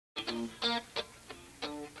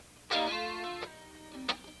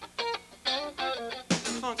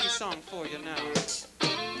funky song for you now.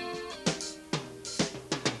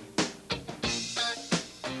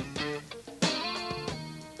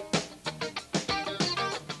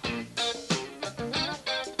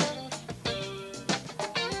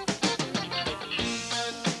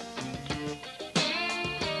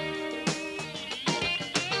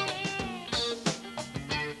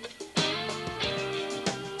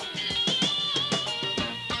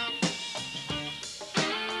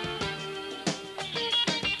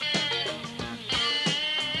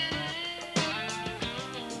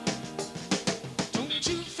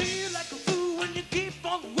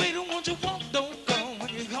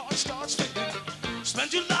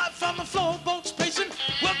 Spend your life on the floorboards pacing.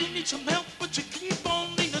 Well, you need some help, but you keep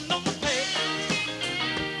on leaning on the peg.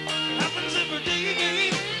 Happens every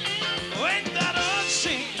day. Oh, ain't that a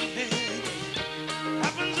shame?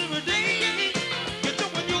 Happens every day. You're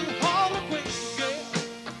doing your heart away, yeah.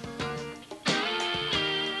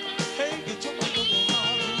 Hey, you're doing your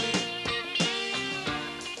heart away.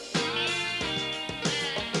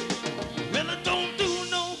 Well, it don't do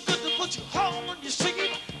no good to put your heart on your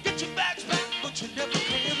sleeve. Get your bags back, but you never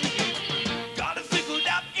can leave. Got it figured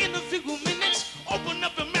out in a few minutes. Open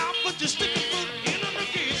up your mouth, but you stick your foot in and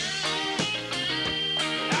again.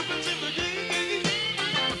 Happens every day.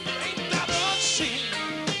 Ain't that a shame?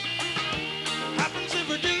 Happens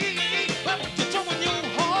every day. Well, you're throwing your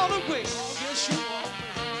heart away. Oh, yes, you are.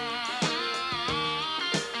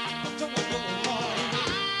 I'm throwing your heart away.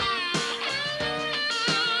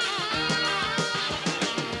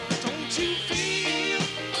 Don't you feel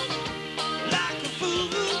like a fool?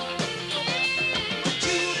 But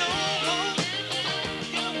you know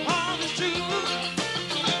your heart is true.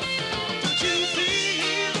 Don't you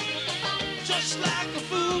feel just like a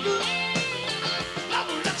fool?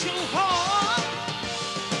 Never let your heart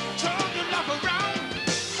turn your life around.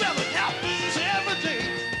 Well, it happens every day.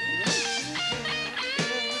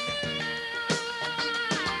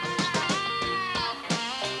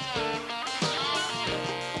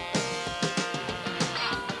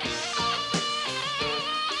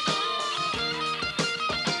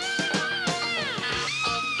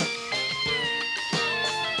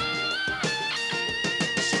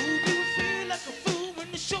 So you feel like a fool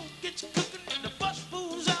when the show gets cooking and the bus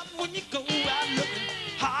pulls out when you go out looking.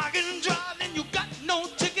 High and dry, then you got no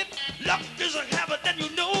ticket. Luck is a habit, then you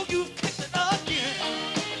know you've kicked it again.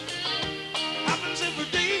 Happens every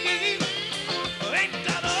day. Ain't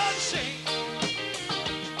that a shame?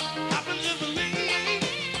 Happens every day.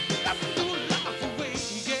 Happens to a life away.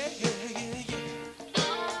 Yeah, yeah, yeah, yeah.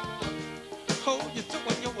 Oh, you're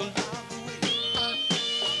throwing your life away.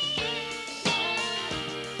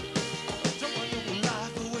 Throwing your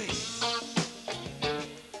life away.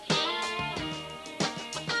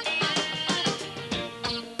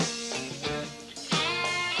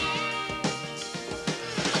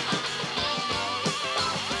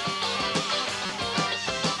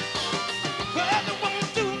 Well, it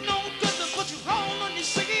won't do no good to put you all on your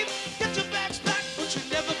sleeve. Get your bags back, but you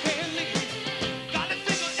never can leave. Got it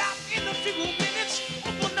figured out in a few minutes.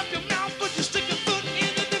 Open up your mouth, but you stick your foot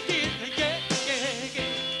in it again. Yeah, yeah,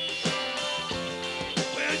 yeah.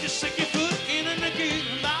 Well, you stick your foot in it again,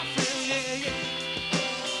 my friend. Yeah, yeah.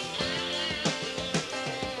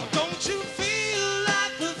 Don't you feel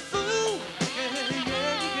like a fool? Yeah,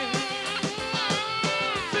 yeah, yeah.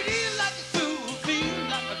 Feel like a fool, feel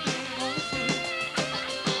like a damn old fool.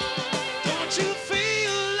 Don't you